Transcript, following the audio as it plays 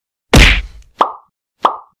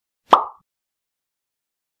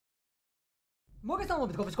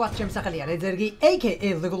მოგესალმებით CoffeeSquad, ჩემი სახელია REDZERG, aka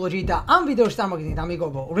leaguelogy და ამ ვიდეოში წარმოგიდგენთ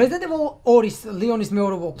ამიგობო Resident Evil 2-ის ლიონის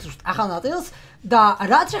მეორე ოპუსის ახალ ნაწილს და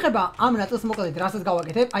რაც შეეხება ამ ნაწილს მოკლედ რასაც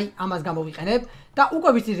გავაკეთებ, აი ამას გამოვიყენებ და უკვე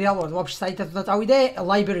ვიცი რეალურად ვაფშე საითაც უნდა წავიდე,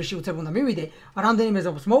 library-ში უცებ უნდა მივიდე, რამდენიმე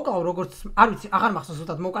ზომს მოვკლავ, როგორც არ ვიცი, აღარ მახსოვს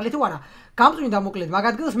უთად მოვკლე თუ არა. გამწვინდა მოკლედ მაგ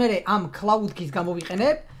ადგილს, მე ამ cloud keys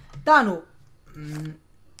გამოვიყენებ და ანუ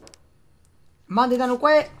მანდიდან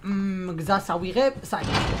უკვე გზას ავიღებ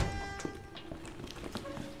საერთოდ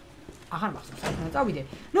აღარ მახსოვს საერთოდ წავიდე.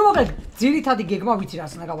 ნუ მოკლედ ძირითადი გეგმა ვიცი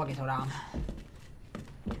რაც უნდა გავაკეთო რა.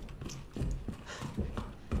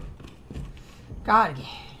 კარგი.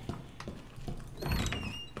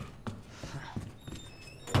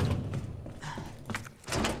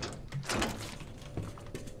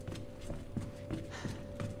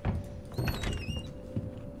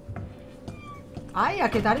 აი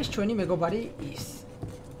აქეთ არის ჩვენი მეგობარი ის.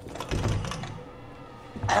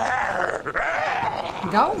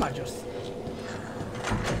 გაუმარჯოს.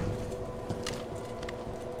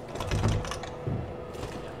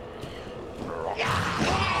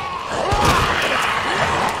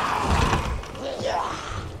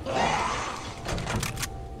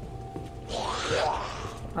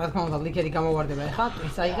 რა თქმა უნდა, ლიკერი გამოვარდება ეხლა,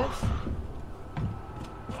 ის აიღებს.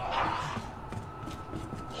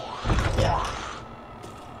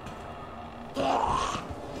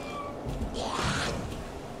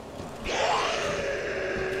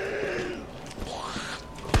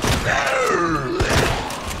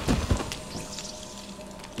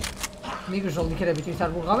 მიგრჟოლ ლიკერებით ის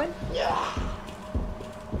არ ვუღავენ?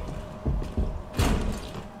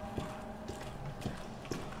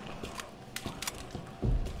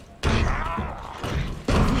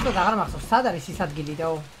 ისე აღარ მახსოვს, სად არის ის ადგილი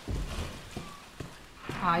და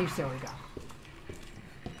აი ისე ვიგა.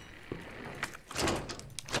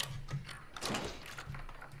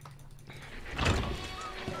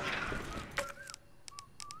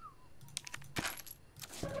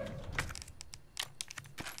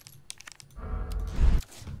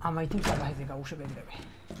 ამაითი საბაიზე გაუშვებენდები.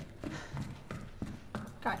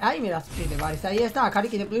 აი მე რაც ვწირდება არის აი ეს და აქ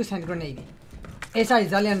არის კიდე პლუს hand grenade. ეს არის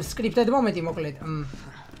ძალიან scripted მომენტი მოკლედ.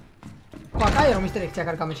 კაი რომ Mr. X-ი აქ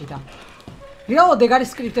არ გამეჩიტა. რეალურად ეგ არის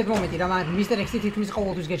scripted მომენტი რა, მაგრამ Mr. X-ი თითქმის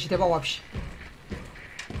ყოველთვის გეჩიტება ვაფშე.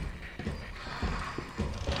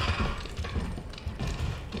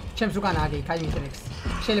 ჩემს უკან აგე, კაი Mr. X.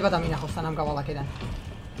 შეიძლება დამინახოს სანამ გავალ აქედან.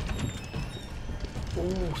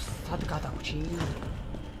 სად გადავრჩი?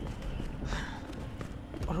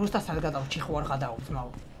 რუსთა სად გადავრჩი ხო არ გადაობს მაო.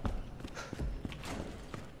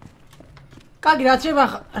 კარგი,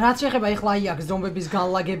 რაც შეეხება ეხლა აი აქ ზომბების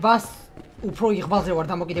განლაგებას, უფრო იღბალზე ვარ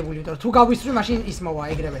დამოკიდებული, იმიტომ რომ თუ გავისწრი, მაშინ ის მოვა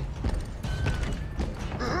ეგრევე.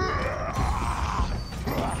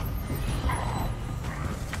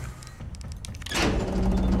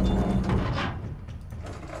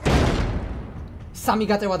 სამი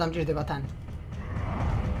გაწევა დამჭირდება თან.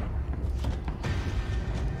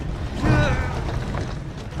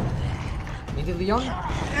 Leon.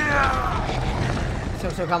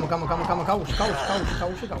 So, come. Kaush.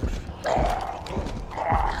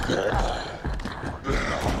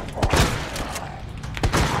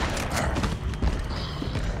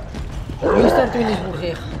 Mr.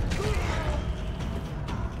 Twinisburg.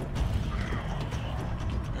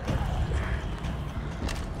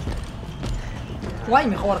 Why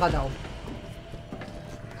me ხوار გადაო?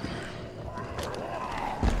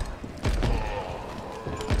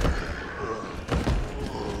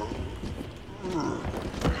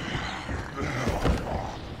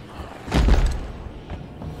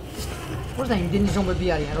 და იმდენი ზომბები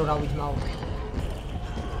არიან რომ რა ვიძმაო.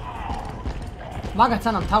 მაგაც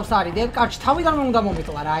სანამ თავს არიდებ, კარჩ თავიდან უნდა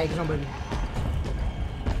მომიტლა რა ეგ ზომბები.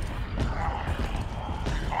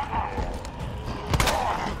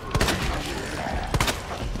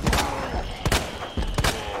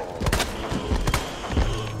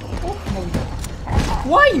 მოვიდა.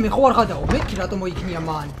 ვაიმე ხო არ გადაო, მეთქი რატომ მოიქნია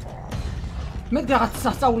მან. მე რაღაც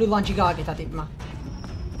სასწაული ლანჩი გააკეთა ტიპმა.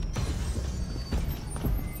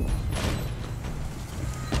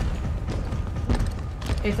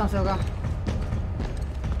 ეს ამსელგა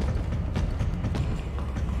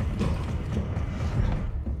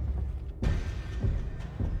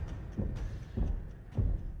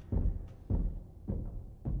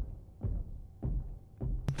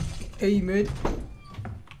Amen.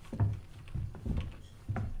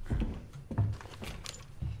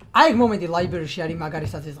 აი მომენტი library-ში არის მაგარი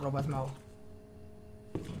საწესრობად მაო.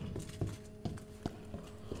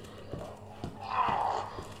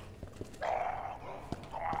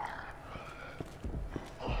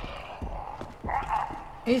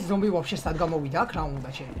 ეს ზომბი ვაფშე სად გამოვიდა აქ რა უნდა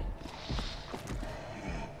ჩემი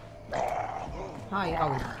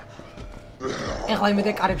იყავი. ეხლა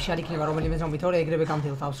იმედია კარებში არ იქნება რომელიმე ზომბი, თორე ეგრევე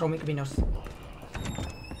გამძლავს რომ იყბინოს.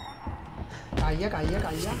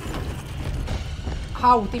 კაია.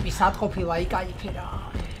 ჰაუ ტიპი სად ყოფილა იკაიფერა.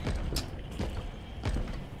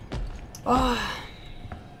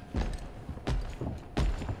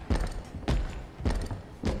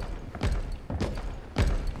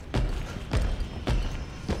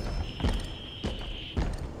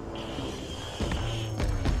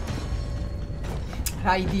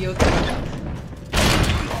 რა იდიოტი.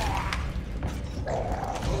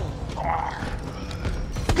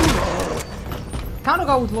 კანო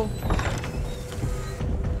გაუძლო.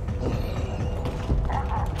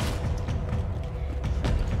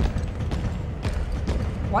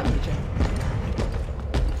 ვაიჩე.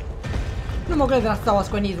 ნუ მოგეთ რა სწავას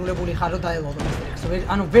თქვენი იძულებული ხარო დაელოდო ეს.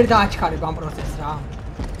 ანუ ვერ დააჩქარებ ამ პროცესს რა.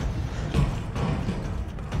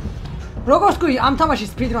 როგორც კი ამ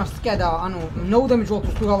თამაშის speedruns კი და ანუ no damage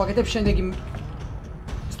walk-ს თუ გავაკეთებ შემდეგი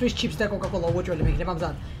Swiss chips და Coca-Cola უოჭველი მეკრება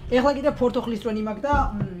მზად. ეხლა კიდე ფორტოხლის რონი მაქვს და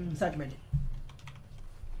საჭმელი.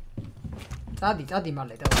 წადი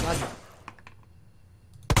მალე და წადი.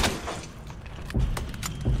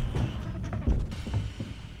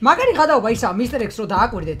 მაგარი გადაობა ისა Mr. X რო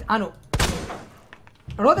დააკვირდეთ, ანუ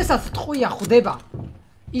როდესაც ტყვია ხვდება,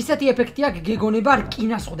 ისეთი ეფექტი აქვს გეგონება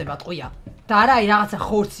რკინას ხვდება ტყვია. და არა აი რაღაცა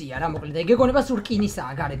ხორცია რა მოკლედ და გეგონება სულ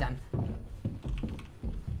რკინისაა გარედან.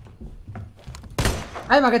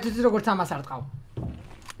 აი მაგათაც როგორც ამას არ ტყავ.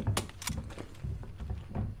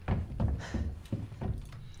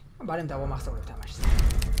 ბარემ დავამახსოვრებ თამაშს.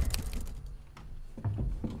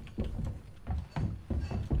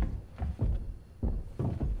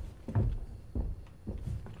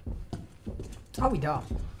 წავიდა.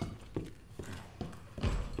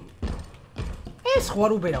 ეს ხო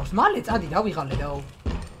არ უბერავს, მალე წადი დავიღალე და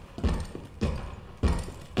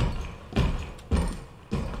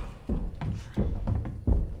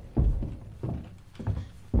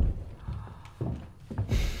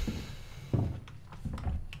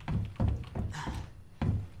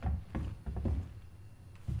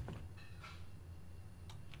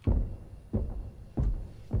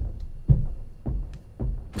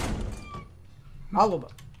მადლობა.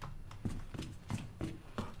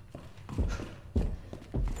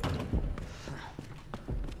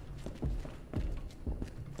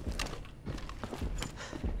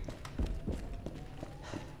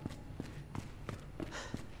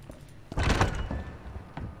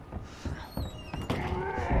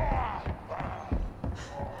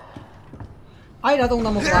 აი რატომ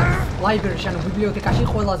უნდა მოკლა library-ში ანუ ბიბლიოთეკაში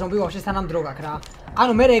ყველა ზომბი ვაფშე სანამ დრო გაქვს რა.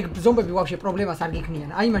 ანუ მე ეგ ზომბები ვაფშე პრობლემას არ გიქმნიან.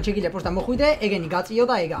 აი მან შეგიძლია პროსტა მოხვიდე, ეგენი გაწიო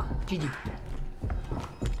და ეგა. GG.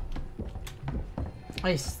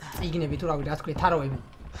 ეს იგნები თუ რავი რა თქვი თაროები.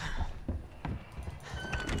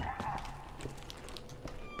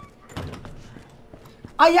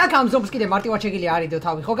 აი აქ ამ ზომბს კიდე მარტივად შეგიძლია არიდო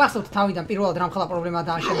თავი. ხო გახსოვთ თავიდან პირველად რამხელა პრობლემა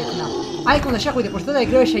დააშენებინა. აი კონდა შეხვიდე პროსტა და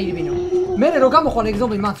ეგრევე შეირბინო. მე რო გამოხვალ ეგ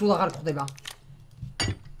ზომბი მან სულ აღარ ხვდება.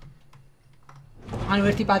 ანუ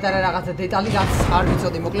ერთი პატარა რაღაცა დეტალი რაც არ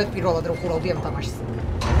ვიცოდი მოკლედ პირველად რო ხურავდი ამ თამაშს.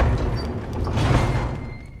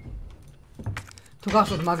 თუ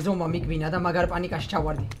გახსოვთ მაგ ზომბა მიგბინა და მაგარ პანიკაში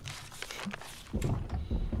ჩავარდი.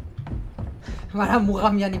 მაგრამ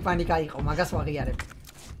მუღამიანი პანიკა იყო, მაგას ვაღიარებ.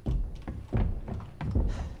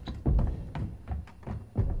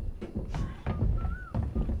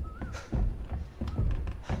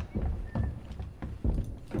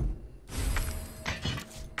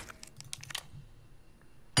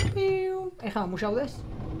 ეხლა მუშავდეს?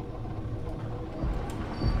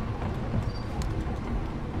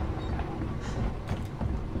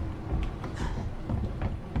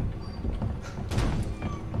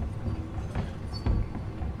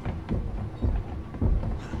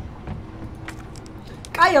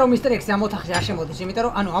 კაია რომ Mr. X ამ ოთახში არ შემოდის, იმიტომ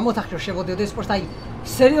რომ ანუ ამ ოთახში რომ შემოდიოდეს პროსტა აი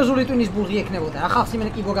სერიოზული ტვინის ბულღი ექნებოდა რა ხალხს იმენ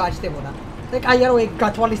კიბო გააჩნდებოდა. და კაია რომ ეგ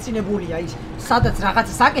გათვალისწინებულია ის სადაც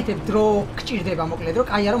რაღაცას აკეთებ დრო გჭირდება მოკლედ რომ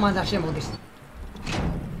კაია რომ მან არ შემოდის.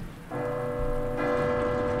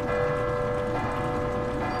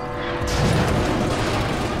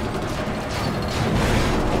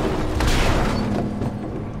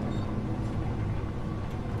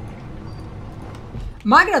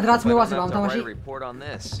 მაგრამ რაც მე ვასწავლე ამ თამაში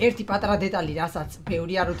ერთი პატარა დეტალი რასაც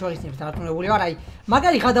ბევრი არ უთვალისწინებს დარწმუნებული ვარ აი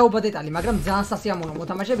მაგარი გადაობა დეტალი მაგრამ ძალიან სასიამოვნო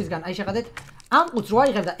მოთამაშებისგან აი შეხედეთ ამ ყუთს რო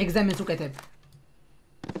აიღებ და ეგზამენს უკეთებ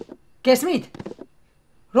გესმით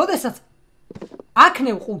როდესაც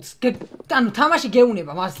აქნევ ყუთს ანუ თამაში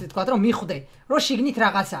გეუნება მასე თქვა რომ მიხვდე რომ შიგნით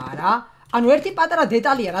რაღაცაა რა ანუ ერთი პატარა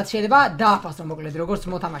დეტალია რაც შეიძლება დააფასო მოკლედ როგორც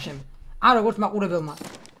მოთამაშემ ან როგორც მაყურებელმა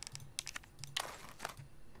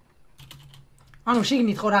ანუ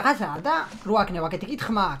შიგნით ხო რაღაცაა და რო აქნება აქეთი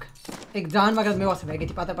კითხმა აქ. ეგ ძალიან მაგრად მევასება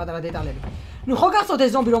ეგეთი პატარ-პატარა დეტალები. ნუ ხო გახსოვთ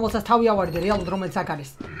ეს ზომბი რომელსაც თავი ავარიდე რეალურად რომელიც აქ არის.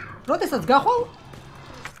 როდესაც გახვალ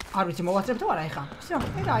არ ვიცი მოვასწრებ თუ არა ეხა. всё,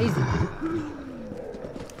 ეგა იზი.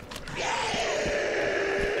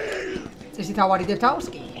 წესით ავარიდებ თავს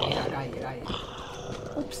კი. რაი.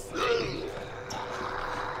 უპს.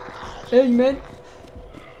 Amen.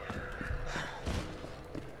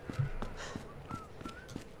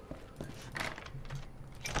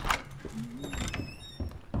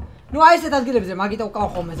 ნუ აი ესეთ ადგილებზე მაგიტო ვკავ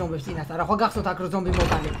ხოლმე ზომბებს წინასწარ. რა ხო გახსოვთ აქ რო ზომბი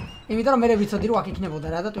მოვალი. იმიტომ რომ მე ვიცოდი რომ აქ იქნებოდა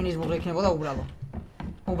რა და ტვინის ბურღი იქნებოდა უბრალო.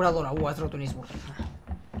 უბრალო რა უაზრო ტვინის ბურღი.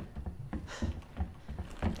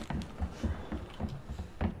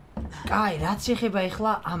 კაი, რაც შეხება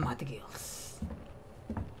ეხლა ამ ადგილს.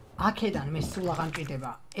 აქედან მე სულ აღარ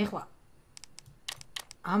მჭირდება. ეხლა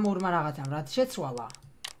ამ ორმა რაღაცამ რაც შეცვალა.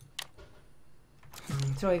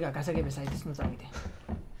 წოიგა გასაგებია საერთოდ ნუ წავიდე.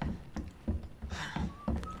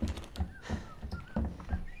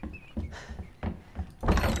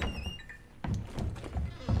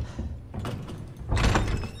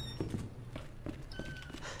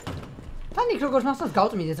 თანიქ როგორც მასწავლს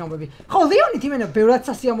გავწმინდე ზომბები. ხო, ლეონით იმენა ბევრად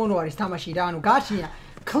სასიამოვნო არის თამაში რა, ანუ გააჩნია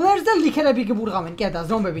კლერს და ლიქერები გიბურღავენ, კი და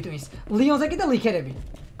ზომბები ტვინს. ლიონზე კი და ლიქერები.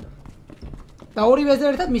 და ორივეზე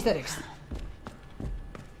ერთად მისტერ ექს.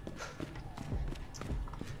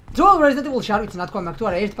 ძველ Resident Evil-ში არ ვიცი რა თქვა მაგ თუ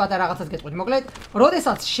არა, ერთ პატარა რაღაცას გეტყვით. მოკლედ,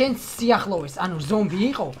 როდესაც შენ სიახლოვეს, ანუ ზომბი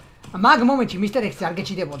იყო, მაგ მომენტში მისტერ ექსი არ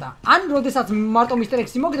გეჩიდებოდა. ან როდესაც მარტო მისტერ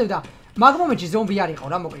ექსი მოგდებდა, მაგ მომენტში ზომბი არ იყო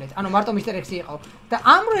რა მოკლედ. ანუ მარტო მისტერ ექსი იყო. და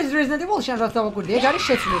ამ Resident Evil-ში რაც დავაკვირდი, ეგ არის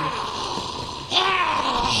შეცვლილი.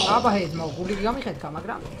 აბა ჰეიზ მოგული გამიხედა,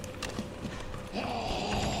 მაგრამ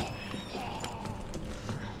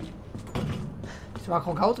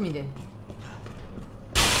სვახო გავწმინდე.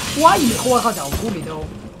 ვაი, ხო აღა დავგული და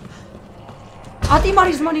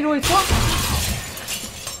ატიმარიზმანი რო ეცვა?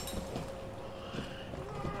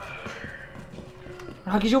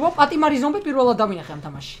 რა გიჟობა პატიმარი ზომბი პირველად დავინახე ამ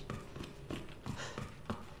თამაში.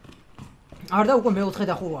 არ და უკვე მეოთხე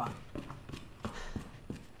დახურვა.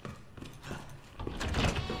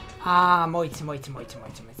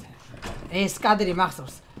 მოიცი. ეს კადრი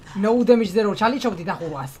მახსოვს. No damage-ზე რო ჩალიჩობდი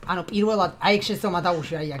დახურვას. ანუ პირველად აი ეგ შეცდომა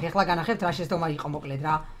დაუშვი აი აქ. ეხლა განახებთ რა შეცდომა იყო მოკლედ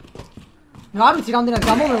რა. ნუ არ ვიცი რამდენად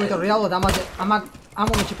გამომევეთ რომ რეალურად ამ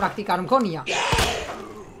მომენტში პრაქტიკა არ მქონია.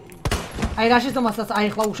 აი რა შეცდომასაც აი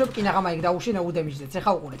ეხლა უშვებ კი ნაღამა ეგ დაუშვი No damage-ზეც.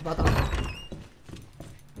 ეხლა უყურეთ ბატონო.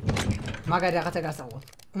 მაგარი რაღაცა გასავლოთ.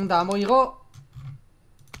 უნდა ამოიღო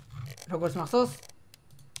როგორც მახსოვს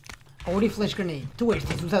ორი flash grenade. თუ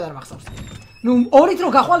ერთი ზუსტად არ მახსოვს. ნუ ორით რო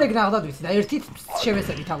გახვალ ეგ ნახდად ვიცი და ერთით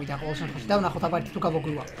შევესები თავი და ყოველ შემთხვევაში და ვნახოთ აბა ერთი თუ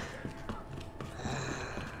გავოგვივა.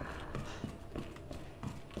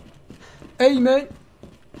 Amen.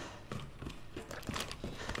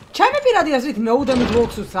 ჩემი პირადი აზრით no damage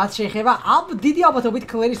works-ს რაც შეეხება, დიდი ალბათობით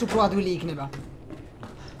კლერის უფრო ადვილი იქნება.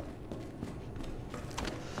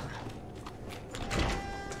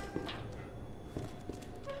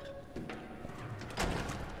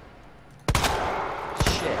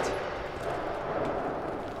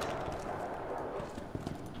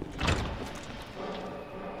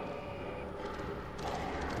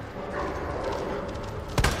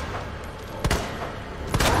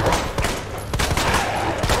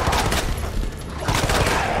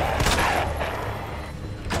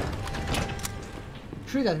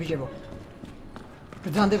 შვიდად ბიჭებო.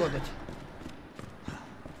 ბრძანდებოდეთ.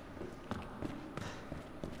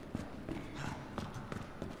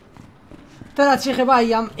 და რაც შეეხება აი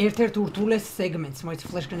ამ ერთ-ერთ ურთულეს სეგმენტს, მოიც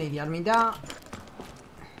flash grenade არ მინდა.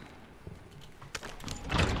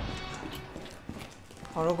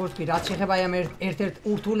 როგორც კი რაც შეეხება აი ამ ერთ-ერთ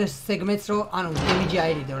ურთულეს სეგმენტს, რომ ანუ damage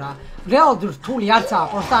აერიდო რა. რეალურად რთული არცაა,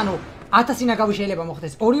 პროსტა ანუ 1000 ნაგავი შეიძლება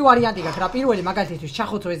მოხდეს. ორი ვარიანტი გაქვს რა. პირველი მაგალითისთვის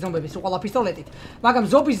ჩახოცო ეს ზომბების უყალა პისტოლეტით. მაგრამ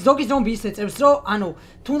ზოგი ზომბი ისე წევს, რომ ანუ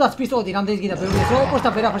თუნდაც პისტოლეტი რამდენიც გინდა ბევრი ეს რო პროსტა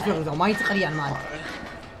ვერაფერს ვერ უძავ, მაინც ყრიან მან.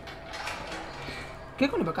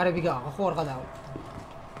 გეკონება კარები გააღო, ხო არ გადააო.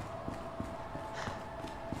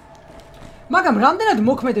 მაგრამ რამდენად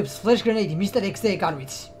მოქმედებს flash grenade Mr. X-ზე ეგ არ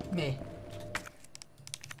ვიცი. მე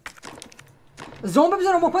ზომბებზე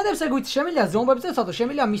რომ მოქმედებს ეგ ვიცი, შემიძლია ზომბებზე ცოტა,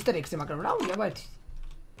 შემიძლია Mr. X-ზე, მაგრამ რა ვიცი, აბა ერთი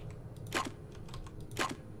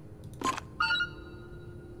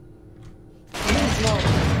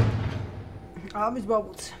ამის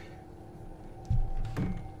ბაბუც.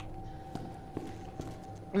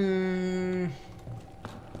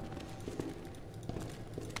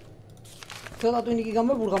 ცოტა ტვინიკი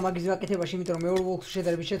გამებურღა მაგის რაკეთებაში, იმიტომ რომ მეორე ვოლკს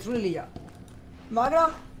შედარებით შეცვლილია. მაგრამ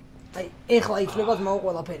აი ეხლა იცვლება ძმაო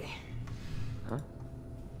ყველაფერი.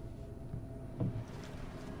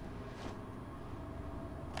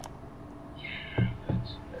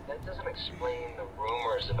 explain the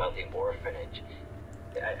rumors about the orphanage.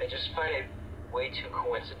 I just find it way too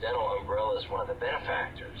coincidental Umbrella's one of the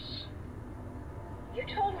benefactors. You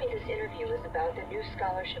told me this interview was about the new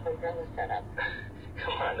scholarship Umbrella set up.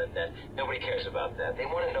 Come on, Annette. Nobody cares about that. They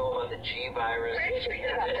want to know about the G virus Where did you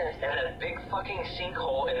hear about this? and that big fucking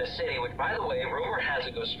sinkhole in the city, which, by the way, rumor has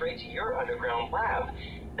it goes straight to your underground lab.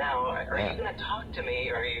 Now, are you going to talk to me,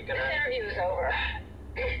 or are you going to... This interview is over.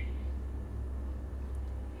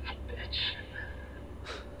 Bitch.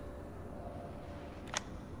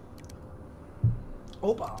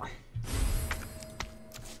 Opa.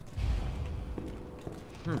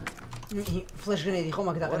 Flash grenade ხომ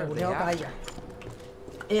აქ დაყენებული რა კაია.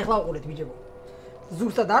 ეხლა უყურეთ ბიჭებო.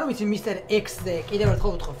 ზუსტად არ ვიცი მისტერ X-ზე კიდევ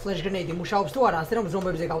ერთხელ ვთქვა flash grenade მუშაობს თუ არა, ასე რომ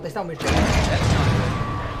ზომბებზე გავტესტავ მერჩევ.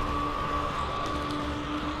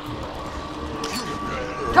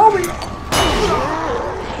 თავი.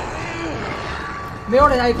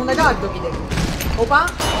 მეორე აი ქონდა გააგდო კიდე. ოპა.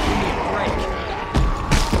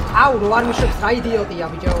 აუ რო არ მიშვებს რა იდიოტია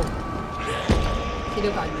ბიჭო.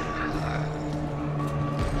 კიდევ კაი.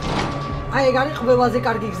 აი ეგ არის ყველაზე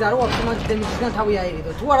კარგი გზა რომ ოპტიმალ დემიჯიდან თავი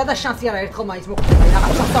აიღიდო. თუ არა და შანსი არა ერთხელ მაინც მოხდება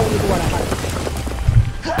რაღაც სასწაული თუ არა ხარ.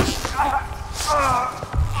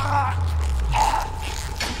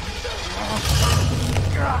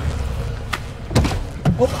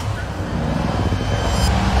 ოპ.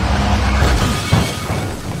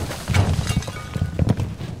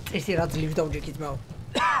 ესე რა ძლივ დავჯექით მაო.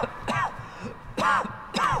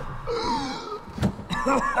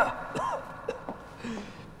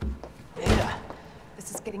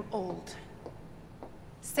 This is getting old.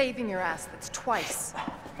 Saving your ass, that's twice.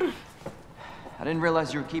 I didn't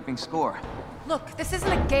realize you were keeping score. Look, this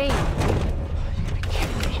isn't a game. You gotta be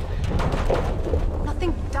kidding me.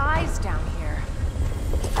 Nothing dies down here.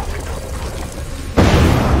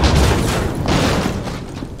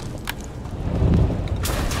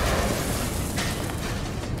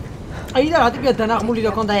 აი და რა ტიპია დანაღმული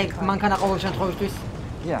რო ქონდა ეგ მანქანა ყოველ შემთხვევისთვის.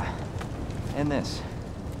 Yeah, and this.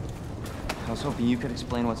 I was hoping you could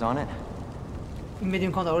explain what's on it. იმედი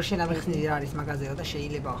მქონდა რომ შენ ამიხსნიდი რა არის მაგაზეო და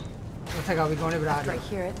შეიძლება როცა გავიგონებ რა Right არის.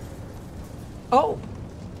 here it. Oh,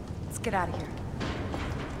 Let's get out of here.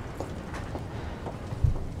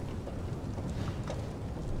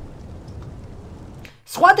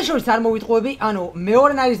 სხვათა შორის არ მოვიტყუები, ანუ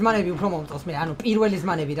მეორე ნაირიზმანები უფრო მომწონს მე, ანუ პირველი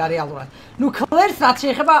ზმანები რა რეალურად. ნუ კლერს რაც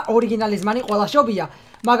შეეხება ორიგინალი ზმანი ყველა შობია,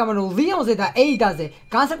 მაგრამ ანუ ლიონზე და ეიდაზე,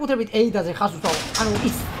 განსაკუთრებით ეიდაზე ხას უსვავ. ანუ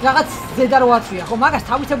ის რაღაც ზედა რო აცვია, ხო, მაგას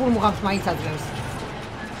თავისებურ მუღამს მაინც აძლევს.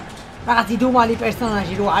 რაღაც იდუმალი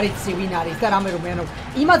პერსონაჟი რო არ იცი ვინ არის და რამე რომ ანუ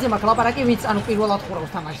იმაზე მაქვს ლაპარაკი, ვინც ანუ პირველად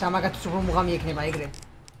ხურავს თამაშს, ამაგათაც უფრო მუღამი ექნება ეგრე.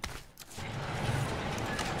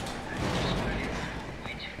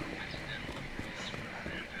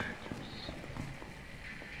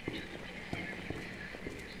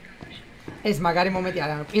 ეს მაგარი მომენტია,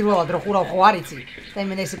 ანუ პირველად რო ხურავ ხო არ იცი და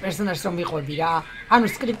იმენ ეს პერსონაჟს რომ მიყვები რა. ანუ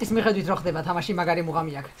სკრიპტის მიხედვით რო ხდება თამაში მაგარი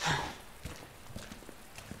მუღამი აქვს.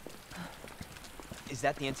 Is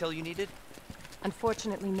that the intel you needed?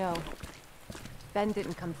 Unfortunately, no. Ben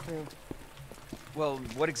didn't come through. Well,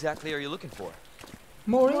 what exactly are you looking for?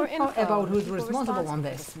 More More info info about who's people responsible on for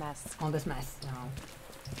this. mess. On this mess, you know.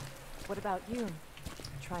 What about you?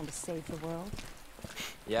 Trying to save the world?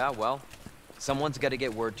 Yeah, well, someone's got to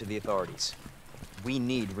get word to the authorities. We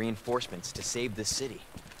need reinforcements to save this city.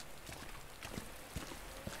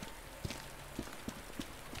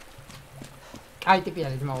 კაი ტიპი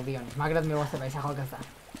არის მოლდიონი, მაგრამ მე ვასება ეს ახალგაზრდა.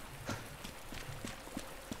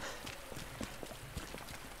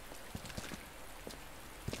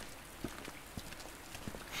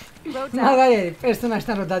 Road's out. მაგარი არის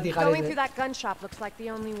პერსონაჟთან რო დადიყარ Going through ეს. that gun shop looks like the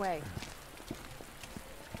only way.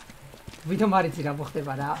 ვითომ არ იცი რა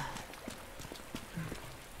მოხდება რა.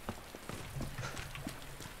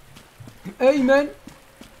 Hey man.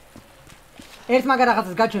 ერთ მაგარ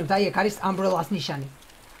რაღაცას გაჩვენებთ, აი ეგ არის umbrella-ს ნიშანი.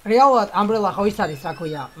 რეალურად umbrella ხო ის არის, რა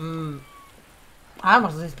ქვია, არ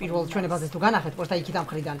მახსოვს ეს პირველ ჩვენებაზე თუ განახეთ, პოსტა იქიდან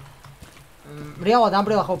მხრიდან. რეალურად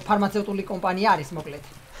umbrella ხო ფარმაცევტული კომპანია არის მოკლედ.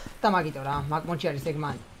 და მაგიტო რა, მაგმონჩი არის ეგ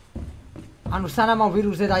მან. ანუ სანამ ამ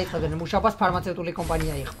ვირუსზე დაიწყებდნენ მუშაობას, ფარმაცევტული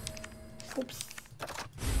კომპანია იყო. უპს.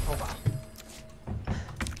 ოპა.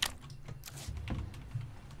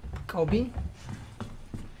 კობი?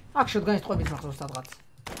 აქ შოტგანის ტყვებით მახსოვს სადღაც.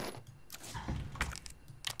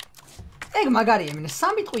 ეგ მაგარია, მე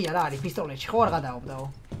სამი ტყვია რა არის პისტოლეტში, ხო არ გადააობდაო.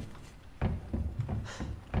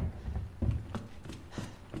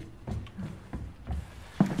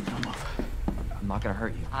 I'm not gonna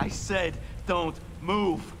hurt you. I said don't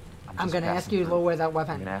move. I'm just gonna ask passing you to through. lower that I'm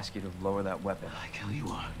weapon. gonna ask you to lower that weapon. I tell you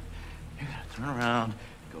what, you're gonna turn around,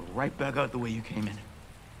 go right back out the way you came in.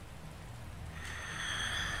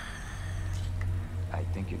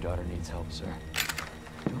 think your daughter needs help, sir.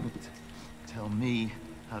 Don't tell me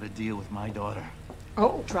how to deal with my daughter.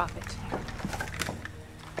 Oh, Drop it.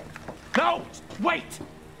 No! Wait!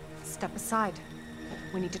 Step aside.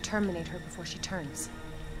 We need to terminate her before she turns.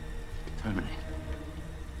 Terminate.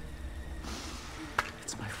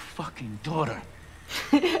 It's my fucking daughter.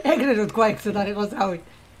 ეგრე რო თქვა იქ ცოტა იყოს რავი.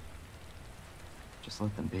 Just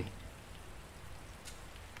let them be.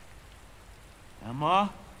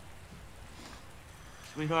 Emma?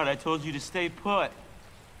 Sweetheart, I told you to stay put.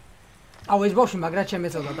 აუ ეს ბავშვი მაგრად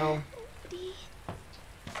შემეწოდა დაო.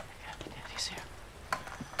 Daddy's here.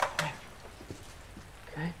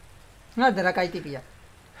 Okay? ნადა რა კაი ტიპია.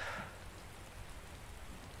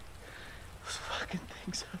 Those fucking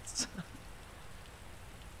things outside.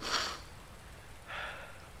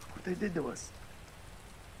 What they did to us.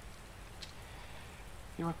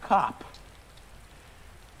 You're a cop.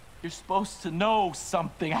 You're supposed to know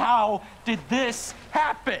something. How did this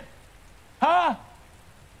happen? Huh?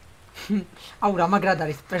 აუ რა მაგრად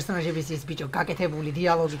არის პერსონაჟების ის ბიჭო გაკეთებული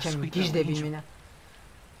დიალოგი ჩემი გიждები მენა.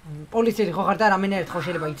 პოლიციელი ხო ხარ და რამენერთ ხო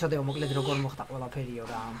შეიძლება იცოდეო მოკლედ როგორ მოხდა ყველაფერიო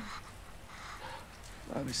რა.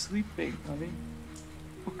 I was sleeping, honey.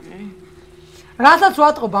 Okay. რასაც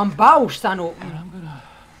ვატყობ ამ ბაუშს ანუ I'm gonna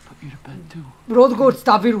put you to bed too. როგორც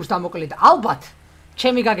დავირუს და მოკლედ ალბათ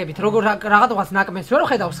ჩემი გაგებით როგორ რაღაცას ნაკმენს ვერ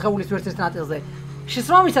ხედავს ხეულის ვერცეს ნაწილზე.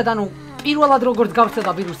 შესაბამისად ანუ პირველად როგორც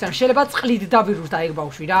გავცედა ვირუსი ან შეიძლება წყლით დავირუსდა ეგ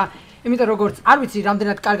ბავშვი რა. იმიტომ როგორც არ ვიცი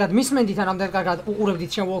რამდენად კარგად მისმენდით ან რამდენად კარგად უყურებდით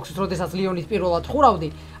ჩემ ვოლკს როდესაც ლიონის პირველად ხურავდი.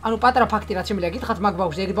 ანუ პატარა ფაქტი რაც შემიძლია გითხრათ მაგ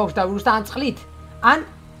ბავშვს ეგ ბავშვი დავირუსდა ან წყლით ან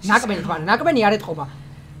ნაკმენით მაგრამ ნაკმენი არ ეთყობა.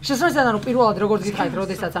 შესაბამისად ანუ პირველად როგორც გითხარით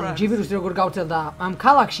როდესაც ანუ ჯივირუსი როგორ გავცელდა ამ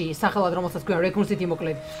ქალაქში სახელად რომელსაც ქვია Raccoon City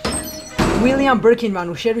მოკლედ William Birkinman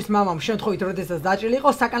შერვის მამამ შემთხვევით როდესაც დაჭრილი იყო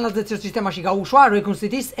საკანალიზაციო სისტემაში გაუშვა Raccoon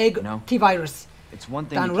City-ს egg T-virus.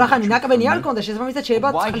 ანუ რახანი ნაკმენი არ ქონდა შესაბამისად შეიძლება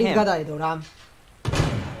წყლით გადაედო რა.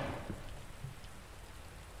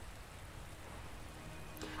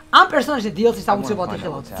 ამ პერსონაჟზე DLC-ს აუცილებლად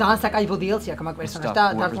იხილავთ. ძალიან საკაიფო DLC აქვს მაგ პერსონაჟს და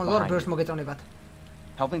დარწმუნებული ვარ ბევრს მოგეწონებათ.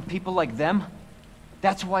 Helping people like them?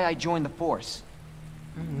 That's why I joined the force.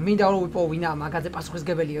 მინდა რომ ვიპოვინა მაგაზე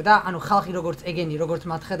პასუხისგებელიო და ანუ ხალხი როგორც ეგენი როგორც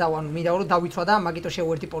მათ ხედავ ანუ მინდა რომ დავიცვა და მაგიტო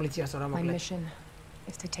შევერთი პოლიციასო რა My მოკლედ. mission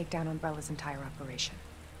is to take down Umbrella's entire operation.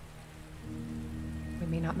 We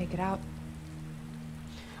may not make it out.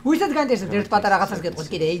 ვისაც გაინტერესებთ ერთ პატარა რაღაცას გეტყვით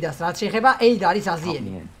კიდე ეიდას რაც შეეხება ეიდა არის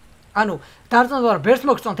აზიელი. ანუ დარწმუნებული ვარ ბერს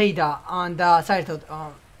მოგწონთ ეიდა და საერთოდ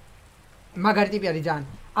მაგარი ტიპი არის ძალიან.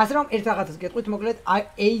 ასე რომ ერთ რაღაცას გეტყვით მოკლედ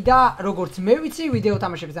ეიდა როგორც მე ვიცი ვიდეო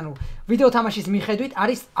თამაშების ანუ ვიდეო თამაშის მიხედვით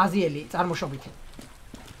არის აზიელი წარმოშობით.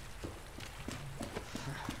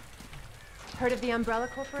 Heard of the Umbrella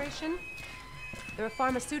Corporation? They're a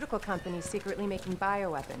pharmaceutical company secretly making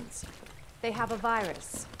bioweapons. They have a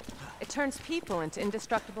virus. It turns people into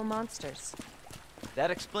indestructible monsters. That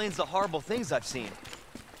explains the horrible things I've seen.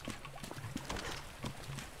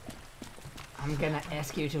 I'm gonna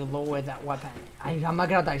ask you to lower that weapon. აი რა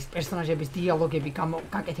მაგრად არის პერსონაჟების დიალოგები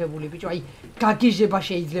გაკეთებული ბიჭო. აი გაგიჟება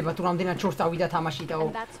შეიძლება თუ რამდენად შორს წავიდა თამაში და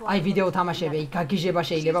აი ვიდეო თამაშები აი გაგიჟება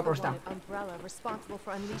შეიძლება პროსტა. Umbrella responsible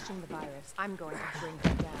for unleashing the virus. I'm going to bring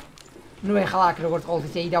her down. ნუ ეხლა აქ როგორც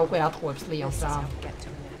ყოველთვის ეიდა უკვე ატყუებს ლიონს რა. Get to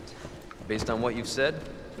an end. Based on what you've said,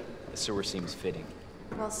 the sewer seems fitting.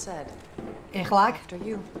 Well said. ეხლა აქ After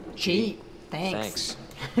you. Gee, thanks.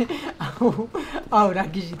 Thanks. აუ რა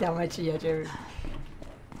გიჟი თამაშია ჩემი.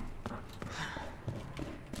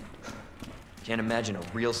 Can't imagine a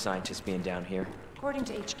real scientist being down here. According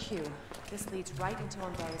to HQ, this leads right into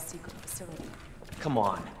Umbrella's secret facility. Come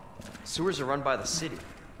on. Sewers are run by the city.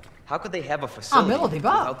 How could they have a facility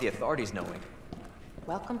without the authorities knowing?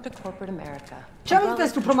 Welcome to corporate America. ჩემს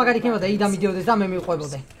ეს უფრო მაგარი იქნებოდა ეიდა მიდიოდეს და მე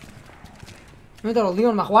მივყვებოდე. მე და რომ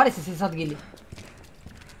ლიონმა ხო არის ეს ადგილი.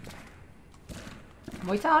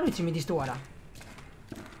 მოიცა არ ვიცი მიდის თუ არა.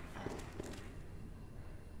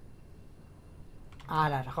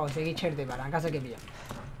 არა, ხო, ესე იგი ჩერდება რა, გასაგებია.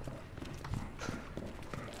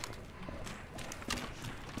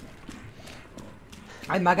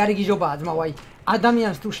 აი მაგარი გიჟობაა ძმაო, აი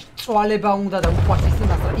ადამიანს თუ წვალება უნდა და უყვარს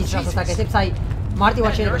იმას ის რასაც აკეთებს, აი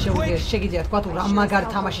მარტივად შეიძლება შეგიძლია თქვა თუ რა მაგარ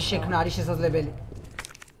თამაშის შექმნა არის შესაძლებელი.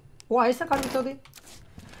 ვა, ესა კარგი წოდი.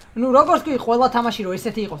 ნუ როგორც კი ყველა თამაში რო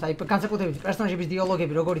ესეთი იყოს, აი განსაკუთრებით პერსონაჟების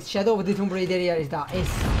დიალოგები, როგორც Shadow of the Tomb Raider-ი არის და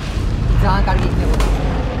ეს ძალიან კარგი იქნებოდა.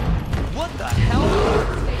 What the hell?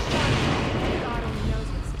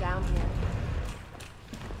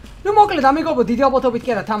 ნუ მოკლედ ამიგობო დიდი ალბათობით კი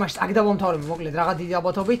არა თამაშს აქ დავამთავრებ მოკლედ რაღა დიდი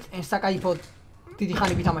ალბათობით საკაიფო დიდი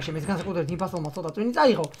ხანი ვითამაშე მე განსაკუთრებით იმფასოლმა ცოტა წვენი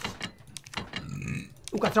წაიღო.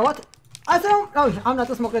 უკაცრავად ასე რომ, რავი, ამ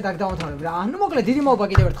ნაწილს მოკლედ აქ დავამთავრებ რა. ნუ მოკლედ დიდი მადლობა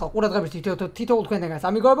კიდევ ერთხელ ყურადღებისთვის თითოეულ თქვენგანს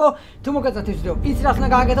ამიგოებო. თუ მოგეწონათ ეს ვიდეო, იცი რას უნდა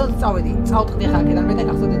გააკეთოთ, წავედი. წავტყდი ხა აქედან მე და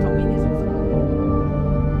გახსოვდეთ რომ მინეს.